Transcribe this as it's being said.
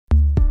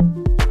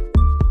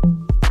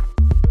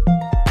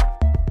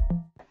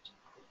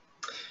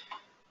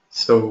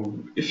So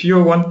if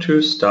you want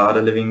to start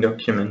a living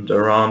document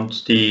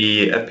around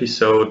the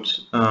episode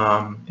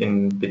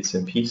in bits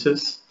and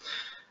pieces,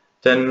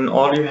 then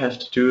all you have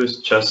to do is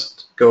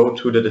just go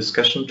to the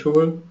discussion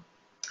tool,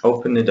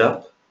 open it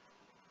up,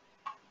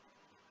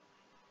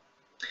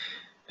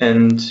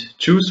 and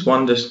choose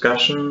one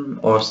discussion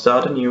or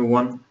start a new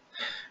one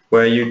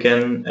where you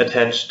can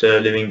attach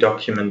the living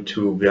document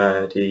to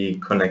via the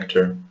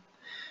connector.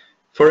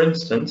 For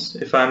instance,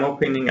 if I'm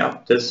opening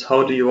up this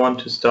 "How do you want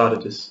to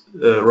start this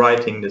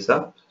writing this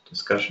up"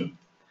 discussion,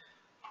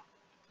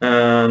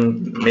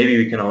 and maybe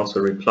we can also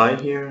reply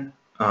here.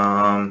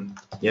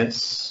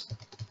 Yes,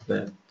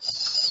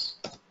 let's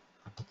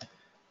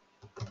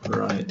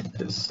write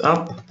this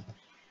up.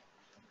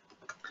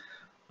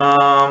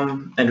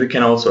 And we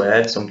can also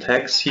add some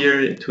tags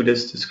here to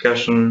this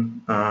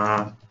discussion.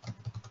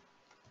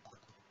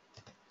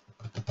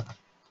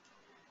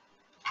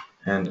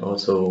 And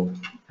also,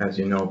 as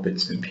you know,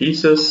 bits and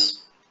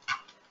pieces.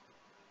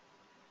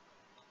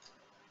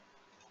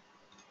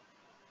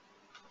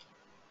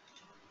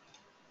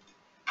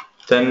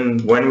 Then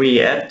when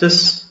we add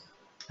this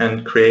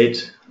and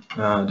create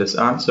this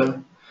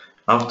answer,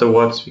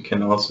 afterwards we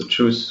can also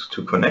choose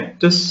to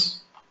connect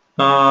this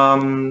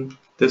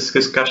this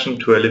discussion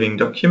to a living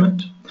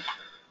document.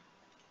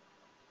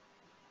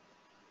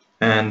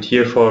 And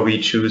herefore we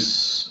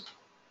choose,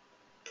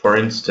 for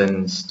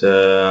instance,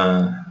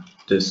 the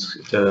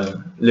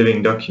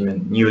living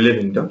document, new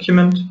living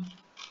document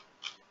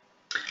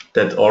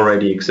that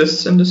already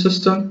exists in the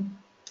system,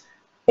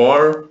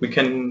 or we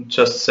can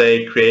just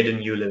say create a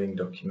new living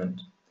document.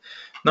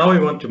 Now we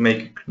want to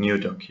make a new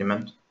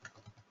document.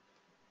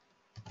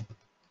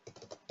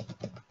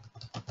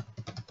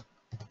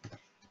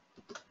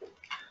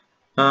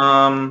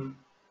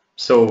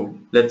 So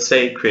let's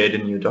say create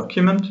a new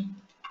document.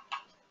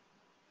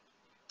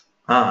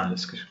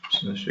 This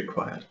description is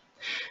required.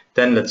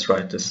 Then let's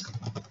write this.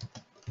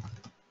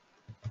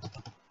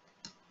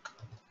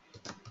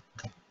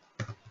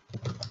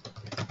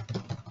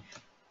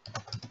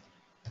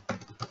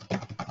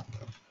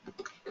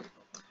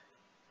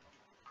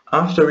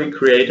 After we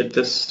created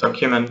this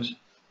document,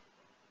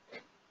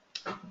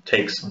 it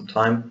takes some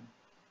time,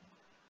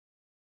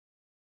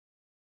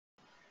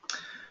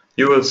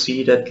 you will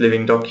see that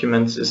Living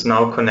Documents is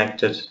now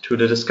connected to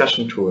the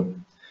discussion tool.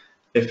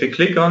 If we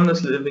click on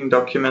this living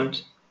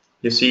document,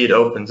 you see it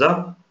opens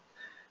up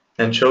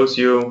and shows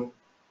you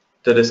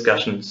the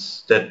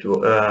discussions that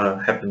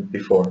happened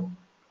before.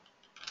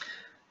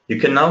 You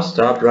can now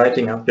start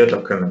writing up your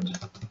document.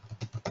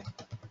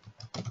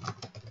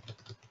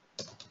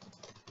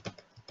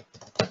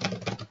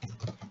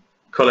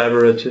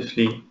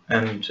 Collaboratively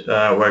and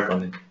work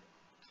on it.